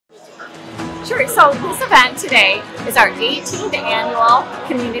Sure. So this event today is our 18th annual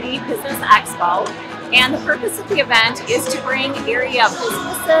Community Business Expo. And the purpose of the event is to bring area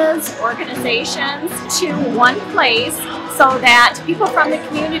businesses, organizations to one place so that people from the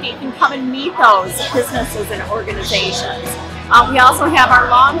community can come and meet those businesses and organizations. We also have our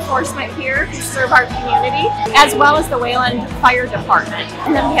law enforcement here to serve our community, as well as the Wayland Fire Department.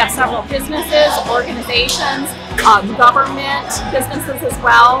 And then we have several businesses, organizations, government businesses as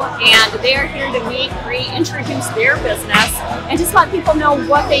well, and they are here to meet, reintroduce their business, and just let people know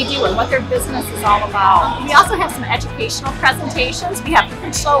what they do and what their business is all about. We also have some educational presentations. We have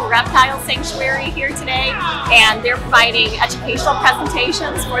Critchlow Reptile Sanctuary here today, and they're providing educational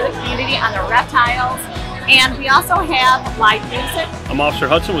presentations for the community on the reptiles. And we also have live music. I'm Officer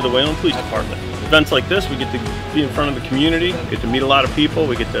Hudson with the Wayland Police Department. Events like this, we get to be in front of the community, get to meet a lot of people,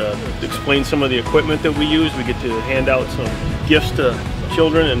 we get to explain some of the equipment that we use, we get to hand out some gifts to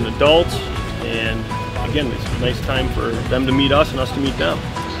children and adults, and again, it's a nice time for them to meet us and us to meet them.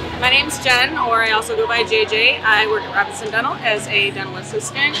 My name's Jen, or I also go by JJ. I work at Robinson Dental as a dental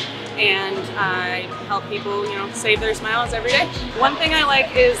assistant, and I help people, save their smiles every day. One thing I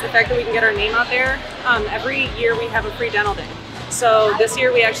like is the fact that we can get our name out there. Every year we have a free dental day. So this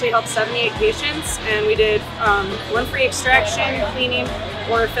year we actually helped 78 patients, and we did one free extraction, cleaning,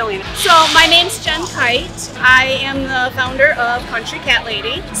 or filling. So my name's Jen Kite. I am the founder of Country Cat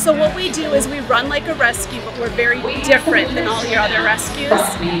Lady. So what we do is we run like a rescue, but we're very different than all your other rescues.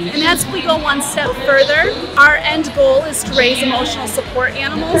 And as we go one step further, our end goal is to raise emotional support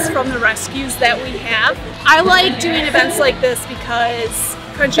animals from the rescues that we have. I like doing events like this because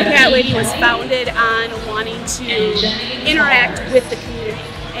Country Cat Lady was founded on wanting to interact with the community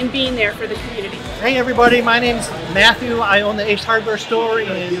and being there for the community. Hey everybody, my name's Matthew. I own the Ace Hardware store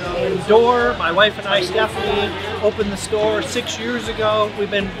in Dorr. My wife and I, Stephanie, opened the store 6 years ago. We've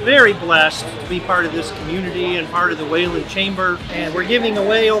been very blessed to be part of this community and part of the Wayland Chamber. And we're giving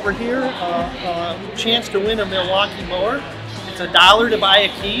away over here a chance to win a Milwaukee mower. It's $1 to buy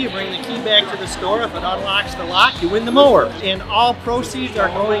a key. You bring the key back to the store. If it unlocks the lock, you win the mower. And all proceeds are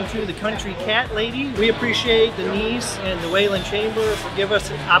going to the Country Cat Lady. We appreciate the niece and the Wayland Chamber for giving us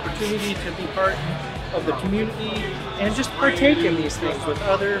an opportunity to be part of the community and just partake in these things with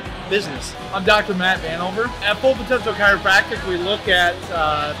other business. I'm Dr. Matt Vanover. At Full Potential Chiropractic, we look at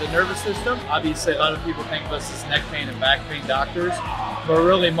the nervous system. Obviously, a lot of people think of us as neck pain and back pain doctors, but we're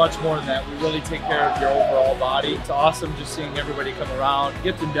really much more than that. We really take care of your overall body. It's awesome just seeing everybody come around,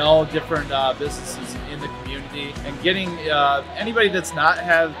 get to know different businesses in the community, and getting anybody that's not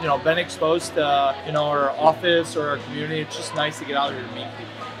been exposed to our office or our community. It's just nice to get out here to meet people.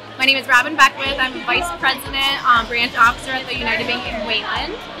 My name is Robin Beckwith. I'm Vice President, Branch Officer at the United Bank in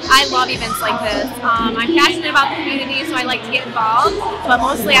Wayland. I love events like this. I'm passionate about the community, so I like to get involved, but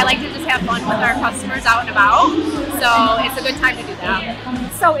mostly I like to just have fun with our customers out and about, so it's a good time to do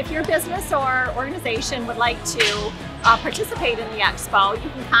that. So if your business or organization would like to participate in the expo, you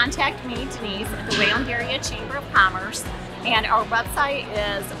can contact me, Denise, at the Wayland Area Chamber of Commerce, and our website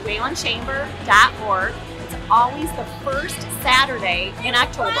is waylandchamber.org. It's always the first Saturday in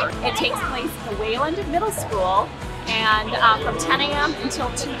October. It takes place at the Wayland Middle School, and from 10 a.m. until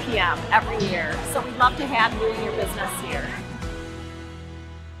 2 p.m. every year. So we'd love to have you and your business here.